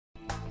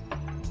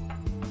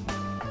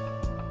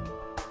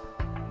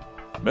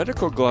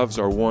Medical gloves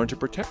are worn to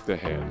protect the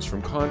hands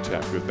from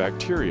contact with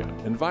bacteria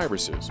and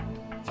viruses.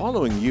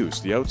 Following use,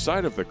 the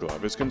outside of the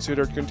glove is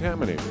considered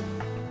contaminated.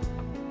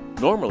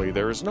 Normally,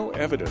 there is no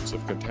evidence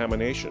of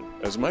contamination,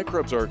 as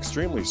microbes are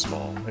extremely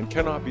small and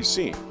cannot be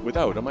seen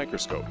without a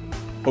microscope.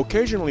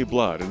 Occasionally,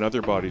 blood and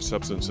other body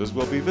substances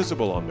will be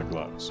visible on the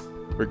gloves.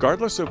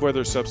 Regardless of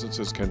whether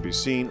substances can be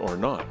seen or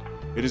not,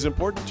 it is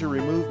important to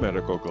remove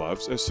medical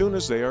gloves as soon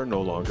as they are no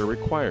longer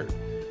required,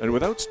 and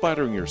without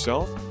splattering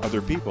yourself,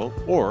 other people,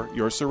 or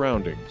your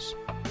surroundings.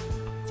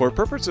 For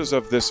purposes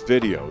of this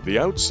video, the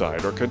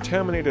outside or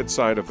contaminated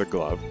side of the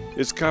glove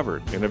is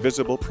covered in a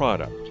visible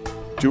product.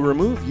 To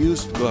remove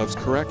used gloves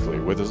correctly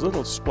with as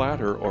little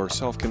splatter or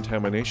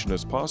self-contamination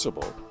as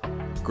possible,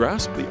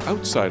 grasp the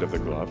outside of the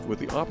glove with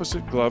the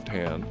opposite gloved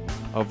hand,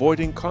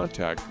 avoiding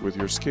contact with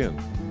your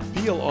skin.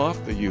 Peel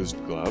off the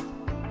used glove,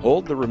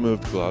 hold the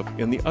removed glove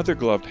in the other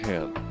gloved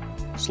hand.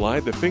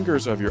 Slide the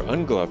fingers of your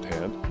ungloved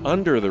hand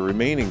under the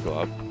remaining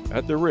glove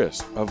at the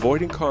wrist,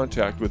 avoiding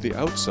contact with the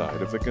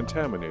outside of the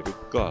contaminated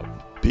glove.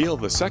 Peel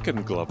the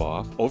second glove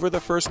off over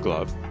the first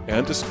glove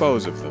and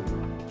dispose of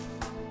them.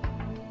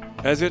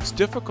 As it's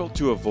difficult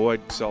to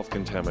avoid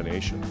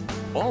self-contamination,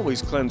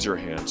 always cleanse your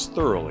hands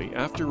thoroughly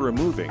after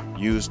removing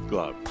used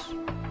gloves.